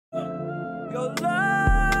Your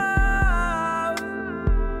love,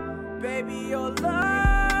 baby, your love.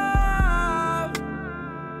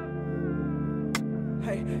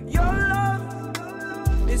 Hey, your love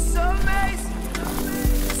is so amazing,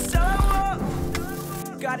 so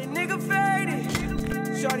got a nigga faded.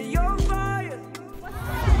 Shorty, you're fire.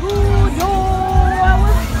 Ooh, yo, I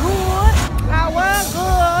was good. I was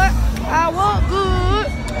good. I was good.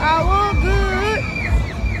 I was good.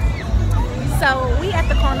 So we at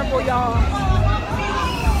the carnival, y'all.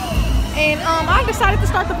 And I decided to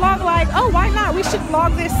start the vlog like, oh, why not? We should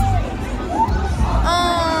vlog this.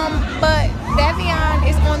 But Davion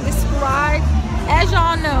is on this ride. As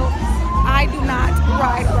y'all know, I do not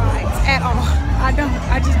ride rides at all.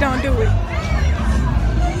 I just don't do it.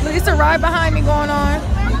 Look, it's a ride behind me going on.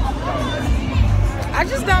 I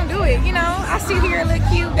just don't do it, you know. I sit here and look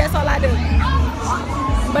cute, that's all I do.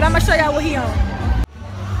 But I'm gonna show y'all what he on.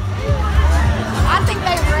 I think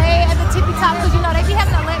they raid at the tippy top because you know they be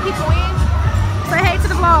having to let people in. Say hey to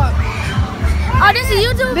the vlog. Oh, this is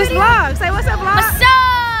YouTube This video? vlog. Say what's up, vlog? What's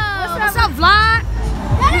up? What's up, vlog?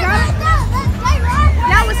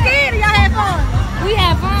 Y'all was scared or y'all had fun? We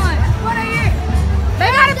had fun. What are you?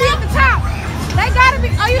 They gotta be at the top. They gotta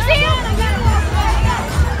be. Oh, you see them?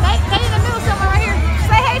 They in the middle somewhere right here.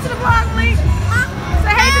 Say hey to the vlog, Lee.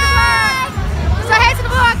 Say hey to the vlog. Say hey to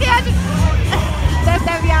the vlog, Cathy. That's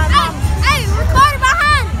Davion's mom. Hey, recorder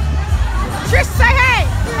behind. Trish, say hey.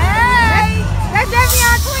 Hey. That's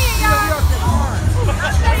Davion's twin, y'all.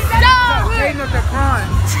 Ain't no decline.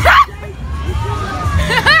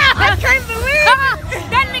 I can't believe Come on,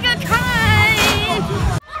 that nigga crying.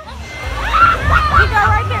 he go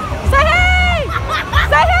right there. Say hey.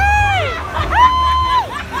 Say hey.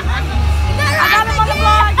 I got him on the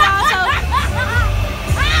vlog, y'all. So,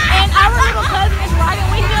 and our little cousin is riding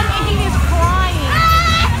with him, and he is crying,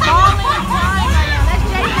 bawling and crying right now. That's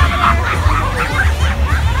Jaden over there.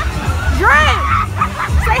 Drake,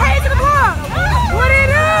 say hey to the vlog. What do you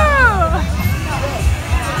do?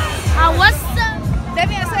 What's up?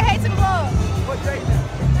 Davion, say hey to the vlog. Say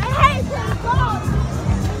hey to the vlog.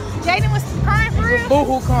 Jaden was crying for real.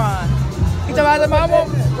 Boo-hoo crying. He talking about the mama.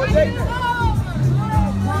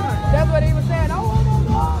 That's what he was saying. Oh,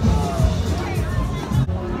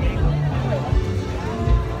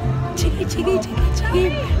 Chiggy, chiggy, chiggy,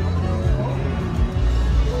 chiggy.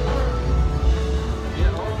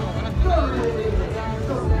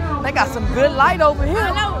 they got some good light over here.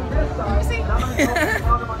 I know. You see?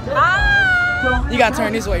 You gotta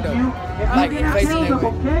turn this way though. Like facing that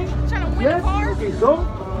way. Trying to win the car.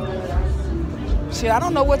 Shit, I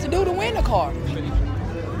don't know what to do to win the car.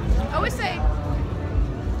 Oh, it say.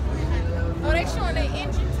 Oh, they showing their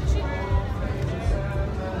engines and shit.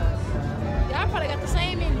 Y'all probably got the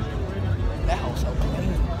same engine. That house so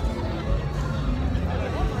clean.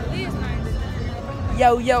 It is nice.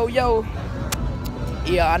 Yo, yo, yo.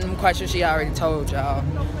 Yeah, I'm quite sure she already told y'all.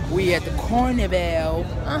 We at the carnival.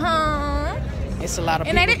 It's a lot of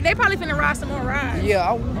And people. they probably finna ride some more rides.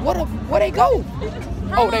 Yeah, where they go?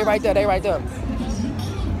 Oh, they right there, they right there.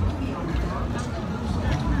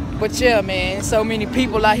 But yeah, man, so many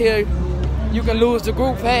people out here, you can lose the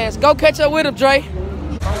group fast. Go catch up with them, Dre.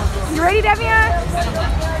 You ready, Davion?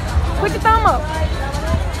 Put your thumb up.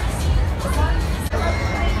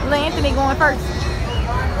 Little Anthony going first.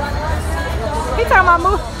 He talking about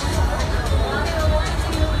move.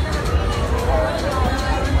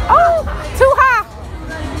 Oh, too high.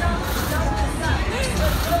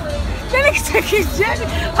 That nigga took his jacket.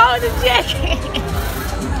 Hold his jacket.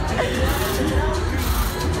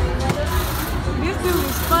 This dude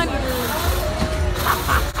is funny, dude.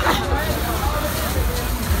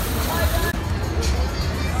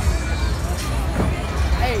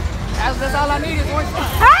 Hey, that's all I need is one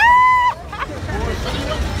shot.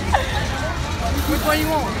 Which one you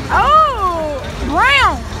want? Oh,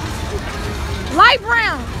 brown. Light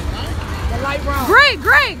brown. The light brown. Great,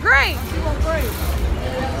 great, great. You want gray?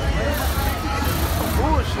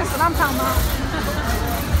 Bullshit. That's what I'm talking about.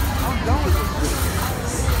 I'm done with this.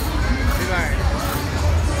 Right.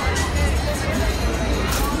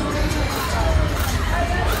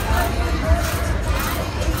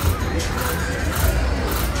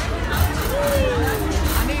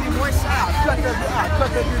 I need it moist out. Cut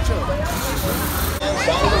that bitch up.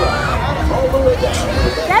 All the way down to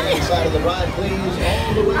the right side of the ride, please.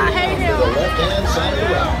 All the way down to the left-hand side of the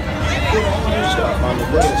ride. Put all your stuff on the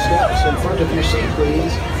wooden steps in front of your seat,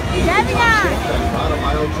 please. Bottom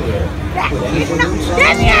aisle clear. With anything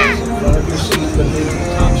inside in front of your seat, but leave the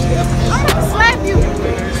top step. I'm gonna slap you.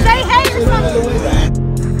 Say hey or All the way back.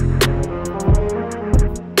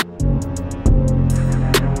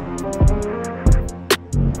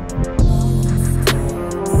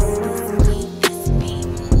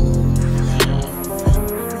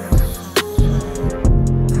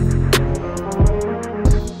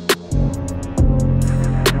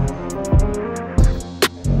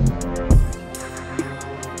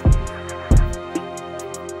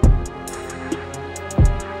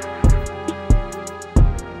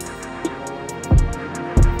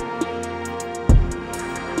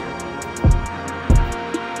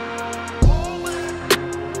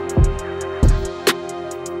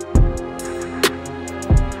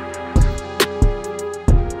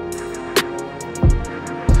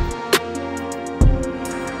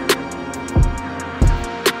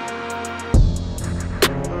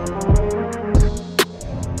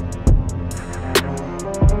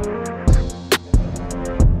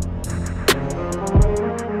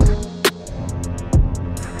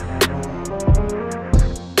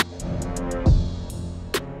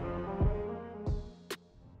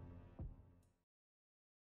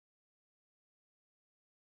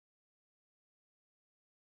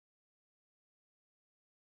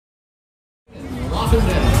 up and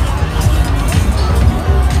down.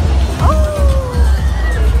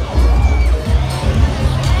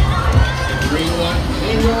 Green light,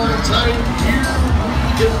 clean on tight. Here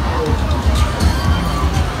we go.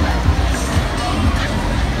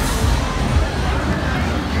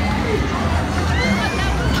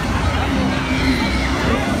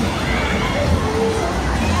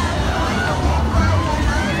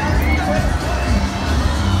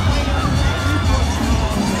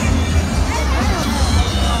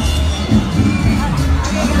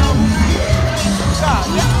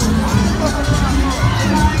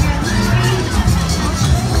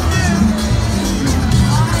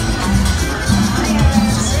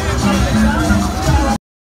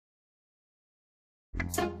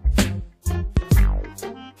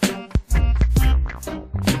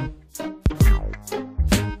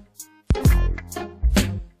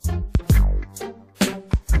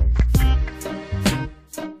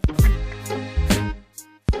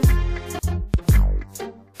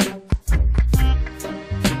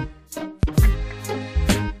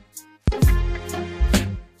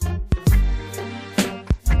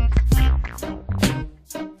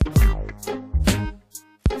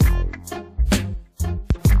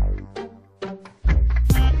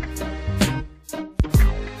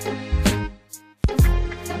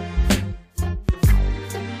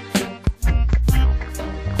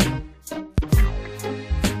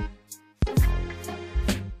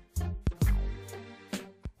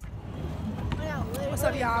 What's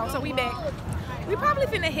up, y'all? So we back. We probably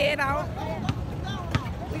finna head out.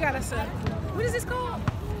 We got us a, what is this called?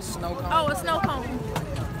 Snow cone. Oh, a snow cone.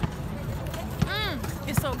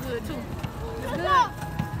 It's so good too. It's good.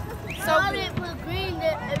 So good. Put green,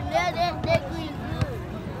 that green good.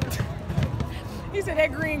 You said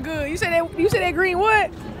that green good. You said that green what?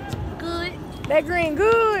 Good. That green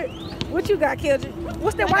good. What you got, Kildred?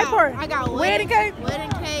 What's that white part? I got wedding cake. Wedding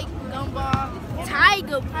cake, gumball,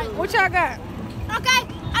 tiger. What y'all got? Okay,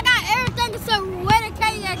 I got everything except wedding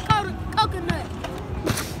cake and coconut.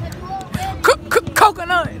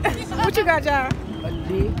 Coconut. What you got, y'all? A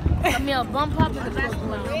dick. I mean a bump pop in the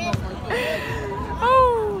basketball.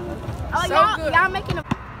 Oh, so good. Y'all making a.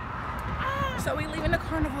 So we leaving the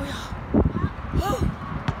carnival, y'all.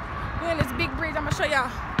 We're in this big bridge. I'm gonna show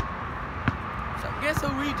y'all. So guess who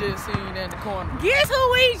we just seen at the corner? Guess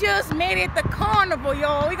who we just met at the carnival,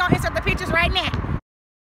 y'all? We gonna insert the pictures right now.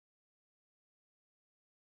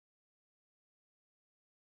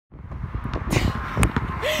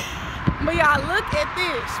 But y'all, look at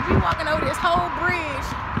this. We walking over this whole bridge.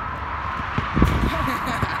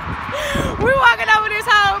 We walking over this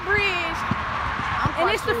whole bridge.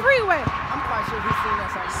 And it's the freeway. I'm quite sure he's seen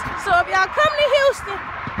us on the street. So if y'all come to Houston,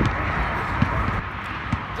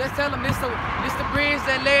 Just tell them this the bridge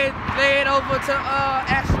that led over to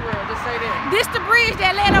Asheville. Just say that. this the bridge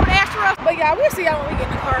that led over to Astro. But y'all, we'll see y'all when we get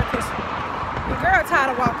in the car because the girl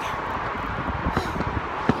tired of walking.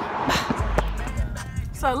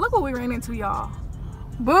 So look what we ran into, y'all.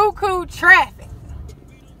 Buku traffic.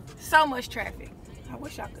 So much traffic. I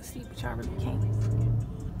wish y'all could see, but y'all really can't.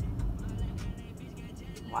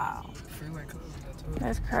 Wow. Freeway closed.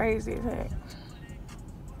 That's crazy as heck.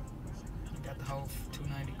 Got the whole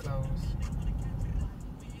 290 closed.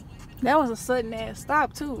 That was a sudden ass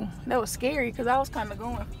stop too. That was scary because I was kind of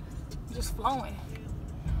going, just flowing.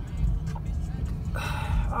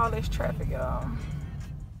 All this traffic, y'all.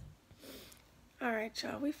 All right,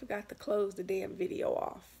 y'all. We forgot to close the damn video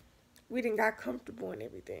off. We didn't got comfortable and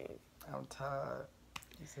everything. I'm tired.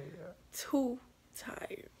 You say that? Too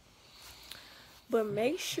tired. But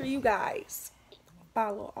make sure you guys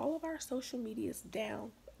follow all of our social medias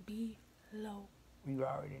down below. We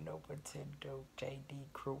already know what to do.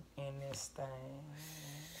 JD Crew in this thing.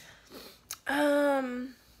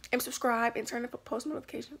 And subscribe and turn the post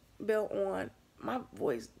notification bell on. My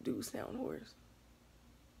voice do sound hoarse.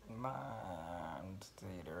 Mine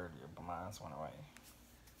stayed earlier, but mine went away.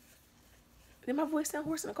 Did my voice sound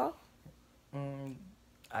hoarse in the call? I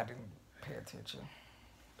didn't pay attention.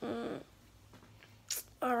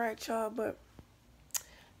 All right, y'all, but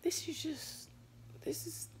this is just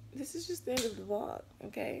the end of the vlog,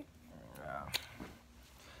 okay? Yeah.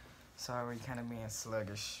 Sorry, kind of being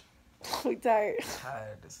sluggish. We tired.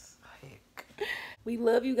 Tired as heck. We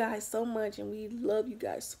love you guys so much, and we love you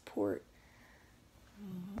guys' support.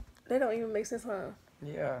 That don't even make sense, huh?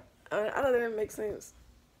 Yeah. I know that didn't make sense,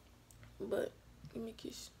 but give me a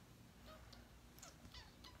kiss.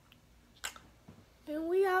 And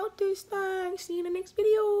we out this thing. See you in the next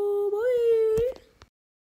video. Bye.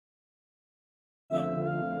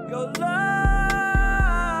 Your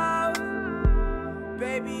love,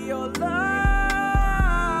 baby, your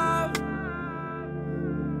love.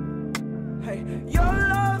 Hey, your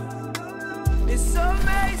love is so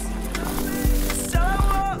amazing, so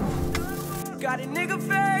got a nigga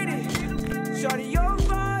face.